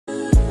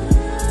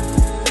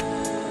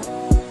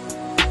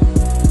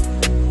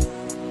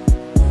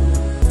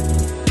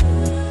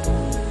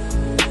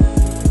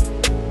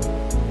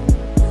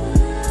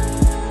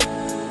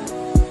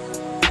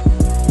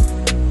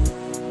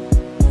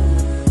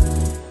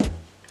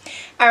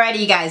Alrighty,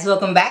 you guys,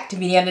 welcome back to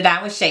Beauty on the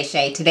Dime with Shay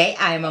Shay. Today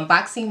I am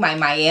unboxing my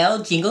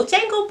Mielle Jingle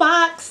Jangle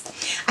box.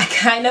 I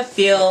kind of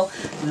feel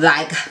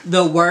like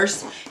the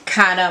worst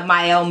kind of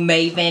Mielle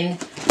maven,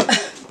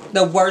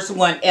 the worst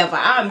one ever.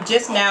 I'm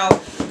just now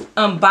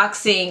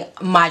unboxing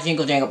my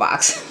Jingle Jangle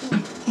box.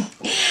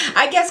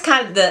 I guess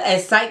kind of the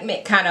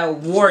excitement kind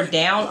of wore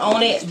down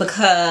on it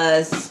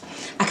because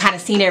I kind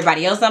of seen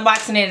everybody else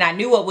unboxing it and I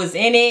knew what was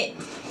in it.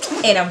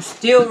 And I'm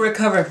still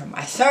recovering from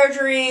my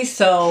surgery,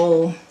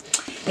 so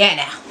yeah,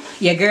 now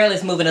your girl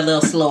is moving a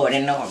little slower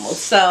than normal.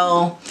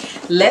 So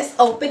let's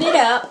open it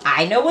up.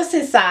 I know what's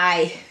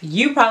inside.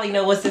 You probably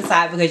know what's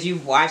inside because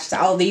you've watched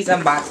all these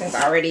unboxings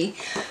already.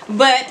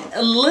 But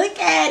look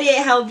at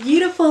it, how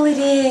beautiful it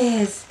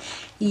is.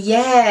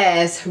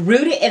 Yes,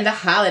 rooted in the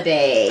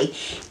holiday.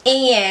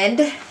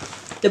 And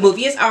the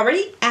movie is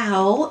already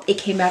out. It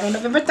came out on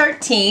November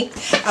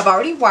 13th. I've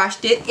already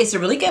watched it. It's a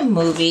really good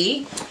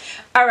movie.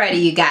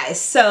 Alrighty, you guys,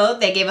 so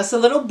they gave us a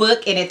little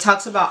book and it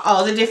talks about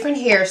all the different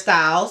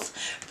hairstyles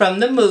from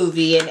the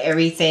movie and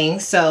everything,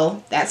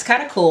 so that's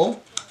kind of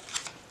cool.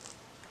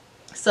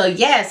 So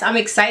yes, I'm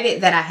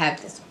excited that I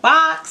have this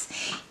box,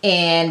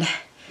 and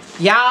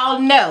y'all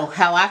know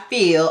how I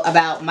feel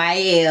about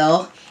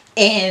Mielle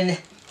and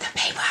the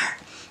paper.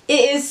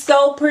 It is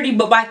so pretty,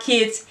 but my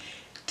kids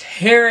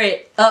tear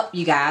it up,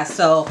 you guys,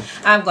 so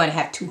I'm going to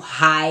have to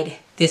hide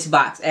this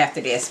box after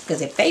this,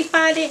 because if they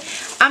find it,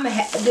 I'm gonna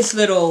have this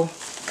little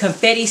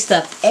confetti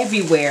stuff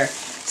everywhere.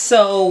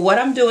 So what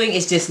I'm doing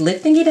is just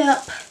lifting it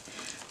up.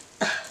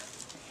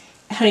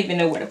 I don't even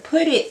know where to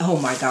put it. Oh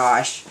my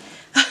gosh.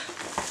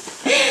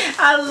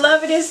 I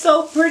love it. It's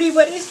so pretty,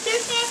 but it's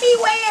just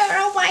everywhere.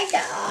 Oh my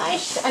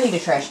gosh. I need a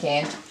trash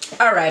can.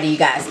 Alrighty, you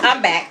guys,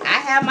 I'm back. I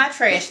have my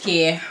trash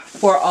can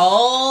for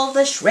all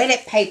the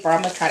shredded paper.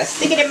 I'm gonna try to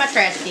stick it in my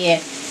trash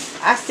can.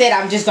 I said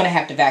I'm just going to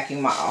have to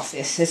vacuum my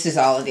office. This is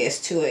all it is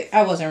to it.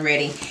 I wasn't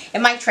ready.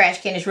 And my trash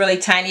can is really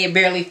tiny. It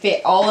barely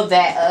fit all of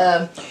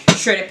that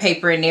shredded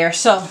paper in there.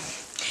 So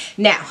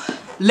now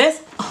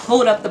let's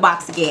hold up the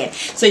box again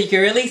so you can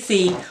really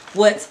see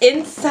what's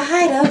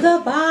inside of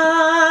the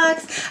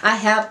box. I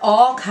have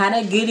all kind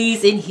of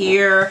goodies in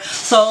here.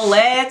 So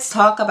let's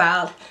talk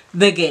about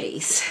the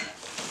goodies.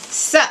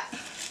 So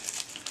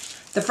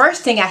the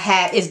first thing I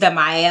have is the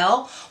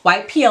Mielle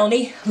White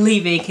Peony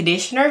Leave-In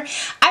Conditioner.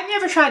 I've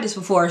never tried this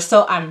before,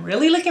 so I'm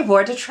really looking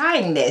forward to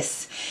trying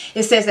this.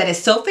 It says that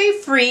it's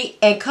sulfate-free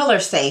and color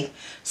safe.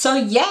 So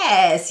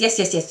yes.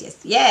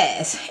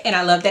 And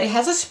I love that it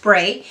has a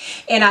spray.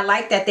 And I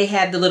like that they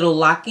have the little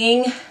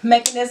locking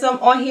mechanism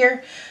on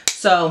here.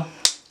 So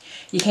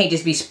you can't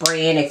just be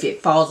spraying if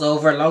it falls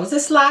over. As long as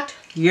it's locked,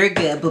 you're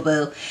good,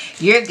 boo-boo.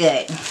 You're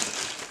good.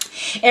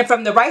 And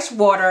from the rice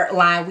water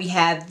line, we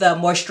have the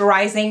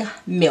moisturizing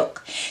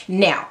milk.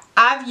 Now,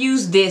 I've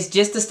used this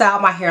just to style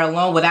my hair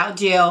alone without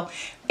gel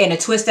and a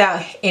twist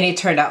out, and it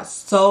turned out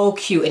so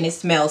cute and it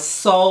smells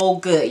so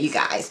good, you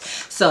guys.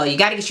 So you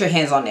got to get your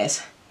hands on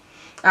this.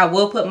 I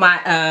will put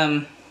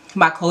my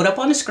my code up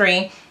on the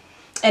screen,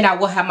 and I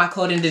will have my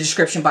code in the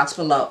description box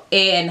below.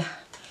 And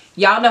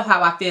y'all know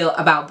how I feel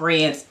about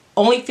brands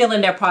only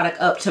filling their product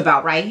up to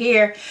about right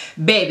here.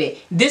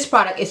 Baby, this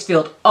product is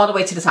filled all the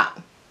way to the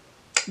top.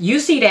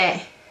 You see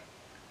that?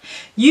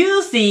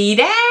 You see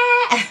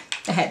that?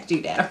 I had to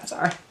do that. I'm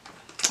sorry.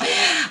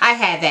 I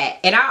had that.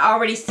 And I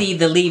already see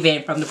the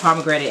leave-in from the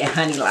pomegranate and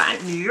honey line.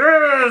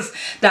 Yes!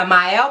 The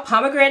Mielle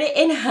pomegranate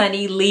and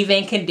honey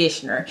leave-in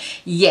conditioner.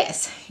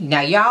 Yes. Now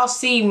y'all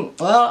see,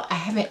 well, I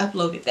haven't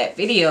uploaded that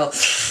video.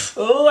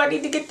 Oh, I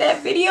need to get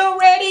that video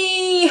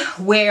ready.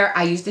 Where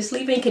I use this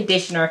leave-in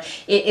conditioner.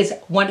 It is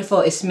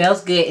wonderful. It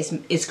smells good.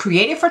 It's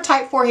created for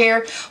type 4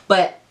 hair,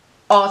 but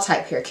all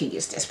type hair can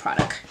use this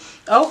product.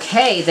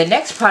 Okay, the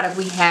next product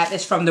we have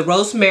is from the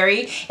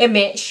Rosemary and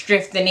Mint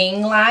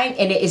Strengthening line,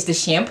 and it is the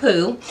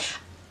shampoo.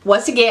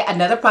 Once again,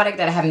 another product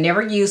that I have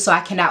never used, so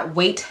I cannot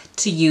wait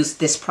to use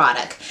this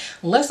product.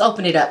 Let's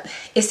open it up.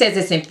 It says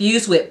it's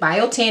infused with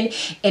biotin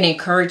and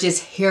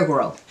encourages hair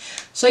growth.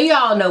 So you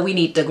all know we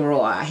need to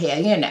grow our hair,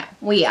 you know.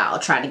 We all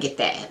trying to get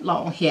that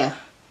long hair.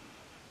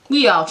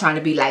 We all trying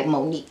to be like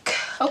Monique,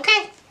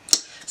 okay?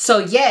 So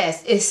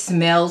yes, it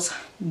smells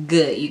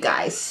good, you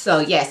guys. So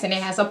yes, and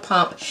it has a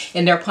pump,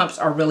 and their pumps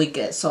are really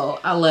good,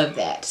 so I love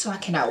that. So I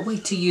cannot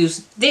wait to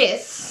use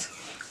this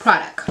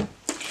product.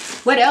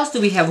 What else do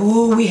we have?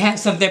 Ooh, we have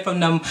something from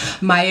the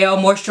Mielle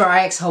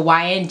Moisturize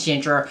Hawaiian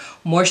Ginger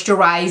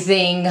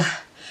Moisturizing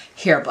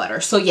Hair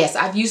Butter. So yes,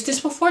 I've used this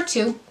before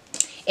too,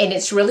 and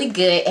it's really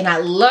good, and I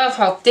love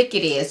how thick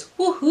it is.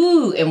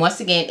 Woohoo! And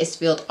once again, it's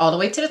filled all the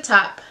way to the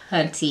top.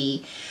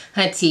 Hunty,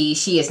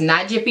 she is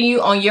not jipping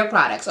you on your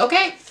products,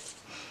 okay?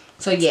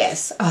 So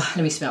yes, let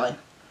me smell it.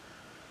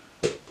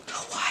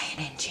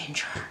 Hawaiian and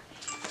ginger.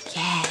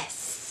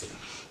 Yes.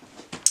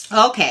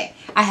 Okay,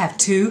 I have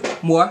two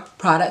more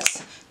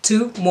products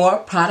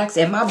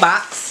in my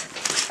box.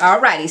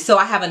 Alrighty, so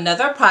I have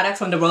another product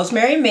from the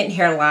Rosemary Mint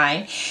hair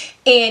line,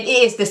 and it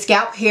is the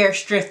Scalp Hair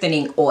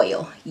Strengthening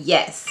Oil.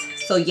 Yes,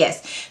 so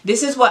yes,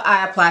 this is what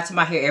I apply to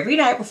my hair every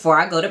night before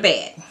I go to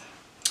bed.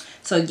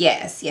 So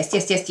yes,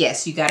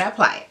 you gotta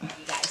apply it.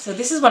 Guys, so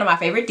this is one of my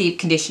favorite deep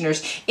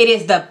conditioners. It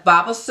is the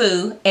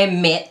Boxy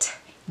and Mint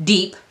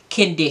Deep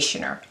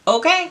Conditioner.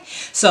 Okay,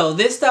 so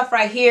this stuff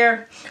right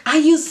here, I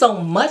use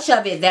so much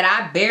of it that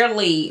I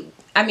barely,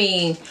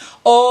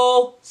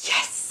 oh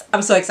yes,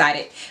 I'm so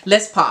excited.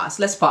 Let's pause.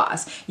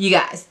 You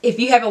guys, if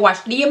you haven't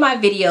watched any of my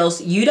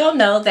videos, you don't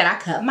know that I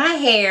cut my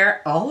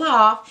hair all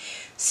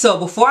off. So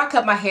before I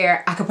cut my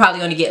hair, I could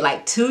probably only get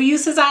like 2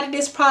 uses out of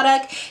this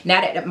product.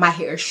 Now that my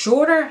hair is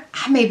shorter,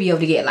 I may be able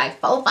to get like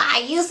 4 or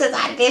 5 uses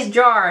out of this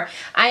jar.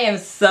 I am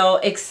so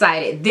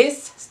excited.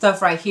 This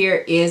stuff right here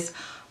is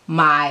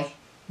my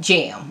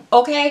jam.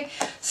 Okay,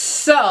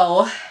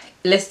 so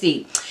let's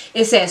see.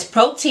 It says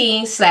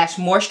protein /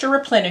 moisture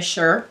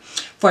replenisher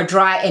for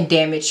dry and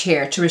damaged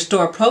hair to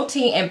restore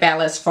protein and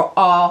balance for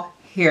all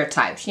hair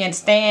types. You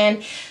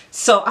understand?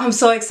 So I'm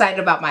so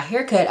excited about my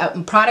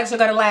haircut. Products are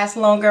going to last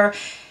longer.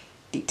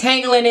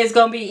 Detangling is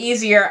going to be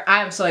easier.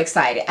 I am so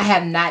excited. I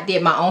have not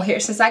did my own hair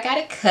since I got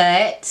it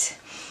cut.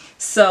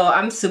 So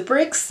I'm super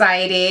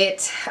excited.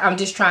 I'm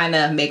just trying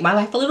to make my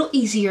life a little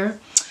easier.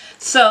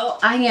 So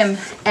I am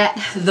at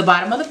the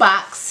bottom of the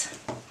box.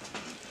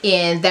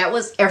 And that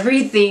was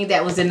everything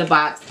that was in the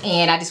box.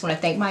 And I just want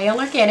to thank Mielle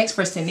Organics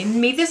for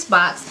sending me this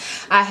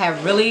box. I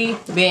have really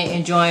been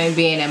enjoying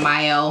being a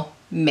Mielle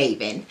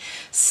maven.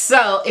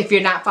 So if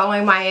you're not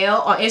following Mielle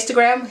on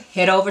Instagram,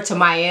 head over to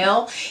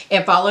Mielle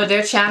and follow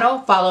their channel.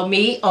 Follow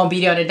me on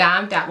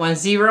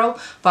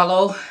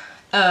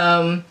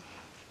beautyonadime.10.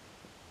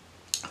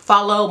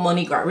 Follow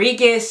Monique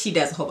Rodriguez. She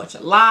does a whole bunch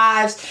of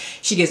lives.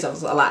 She gives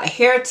us a lot of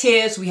hair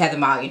tips. We have the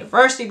Mielle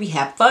University. We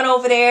have fun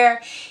over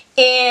there.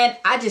 And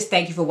I just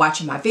thank you for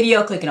watching my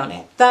video, clicking on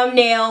that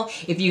thumbnail.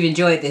 If you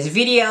enjoyed this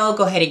video,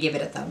 go ahead and give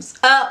it a thumbs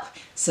up.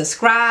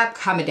 Subscribe,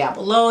 comment down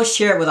below,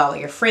 share it with all of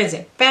your friends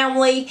and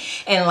family.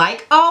 And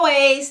like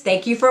always,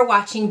 thank you for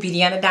watching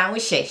Beauty on a Dime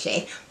with Shay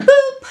Shay.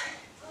 Boop!